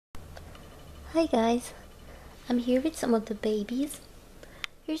Hi guys, I'm here with some of the babies.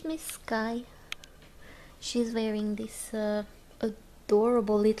 Here's Miss Sky. She's wearing this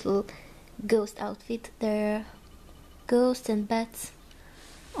adorable little ghost outfit. There are ghosts and bats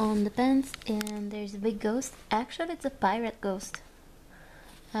on the pants, and there's a big ghost. Actually, it's a pirate ghost.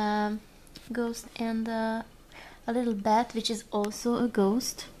 Ghost and a little bat, which is also a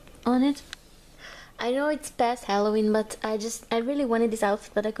ghost on it. I know it's past Halloween, but I really wanted this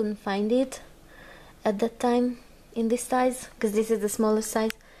outfit, but I couldn't find it at that time in this size, because this is the smallest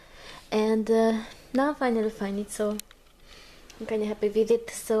size, and now I finally find it, so I'm kind of happy with it.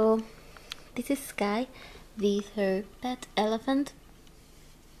 So this is Sky with her pet elephant.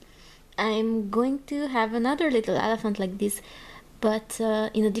 I'm going to have another little elephant like this, but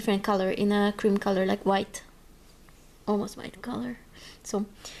in a different color, in a cream color, like white, almost white color. So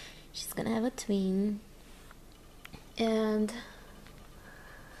she's gonna have a twin, and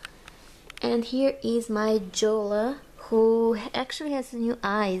here is my Jola, who actually has new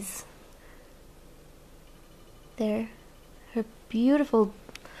eyes. There, her beautiful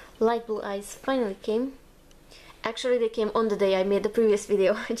light blue eyes finally came. Actually, they came on the day I made the previous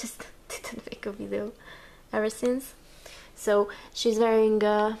video. I just didn't make a video ever since. So she's wearing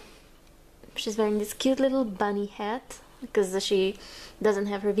this cute little bunny hat because she doesn't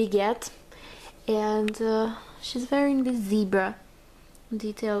have her wig yet, and she's wearing this zebra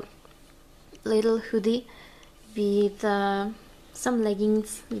detailed little hoodie with some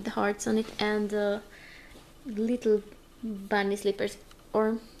leggings with hearts on it, and little bunny slippers,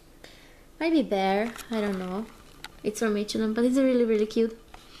 or maybe bear, I don't know. It's from H&M, but it's really cute.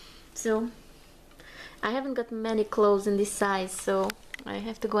 So I haven't got many clothes in this size, so I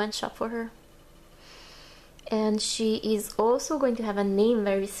have to go and shop for her. And she is also going to have a name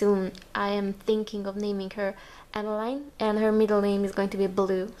very soon. I am thinking of naming her Emmeline, and her middle name is going to be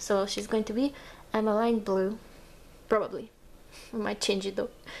Blue, so she's going to be Emmeline Blue, probably. I might change it though.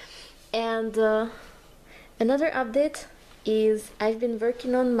 And another update is I've been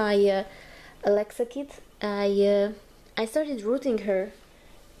working on my Alexa kit. I started rooting her,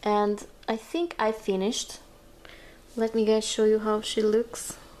 and I think I finished. Let me guys show you how she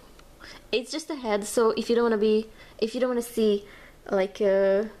looks. It's just a head, so if you don't want to see like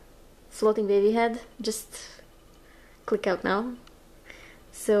a floating baby head, just click out now.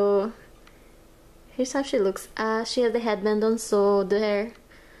 So here's how she looks. She has the headband on, so the hair,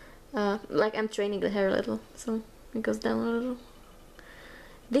 like I'm training the hair a little, so it goes down a little.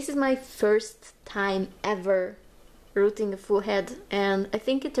 This is my first time ever rooting a full head, and I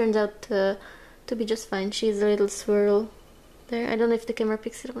think it turned out to be just fine. She's a little swirl there. I don't know if the camera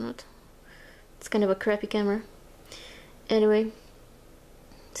picks it up or not. It's kind of a crappy camera. Anyway,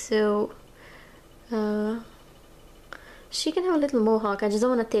 so she can have a little mohawk. I just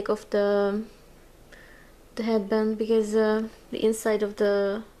don't want to take off the headband because the inside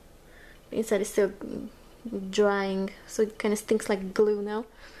is still drying, so it kind of stinks like glue now.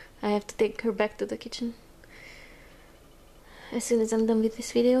 I have to take her back to the kitchen as soon as I'm done with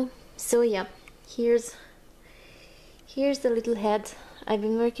this video. So yeah, here's the little head I've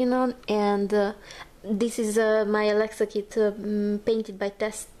been working on, and this is my Alexa kit painted by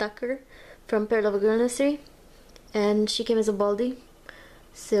Tess Tucker from Girl Nursery, and she came as a baldy.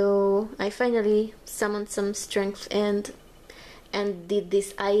 So I finally summoned some strength and did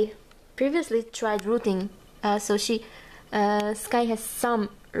this. I previously tried rooting, so Sky has some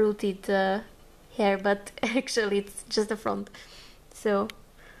rooted hair, but actually it's just the front, so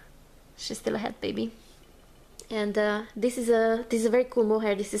she's still a head baby. And this is a very cool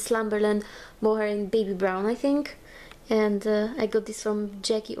mohair. This is Slumberland mohair in baby brown, I think, and I got this from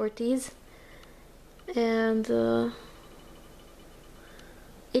Jackie Ortiz, and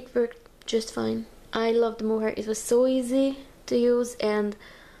it worked just fine. I love the mohair. It was so easy to use, and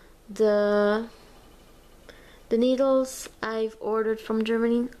the needles I've ordered from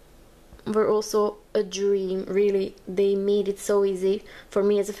Germany were also a dream, really. They made it so easy for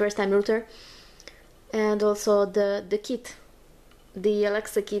me as a first-time rooter. And also the kit, the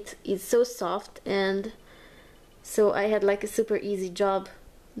Alexa kit, is so soft, and so I had like a super easy job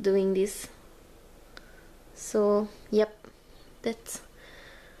doing this. So yep, that's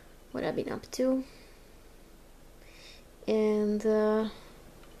what I've been up to, and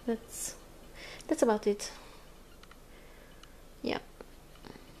that's about it. Yeah,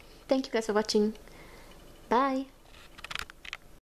 thank you guys for watching. Bye.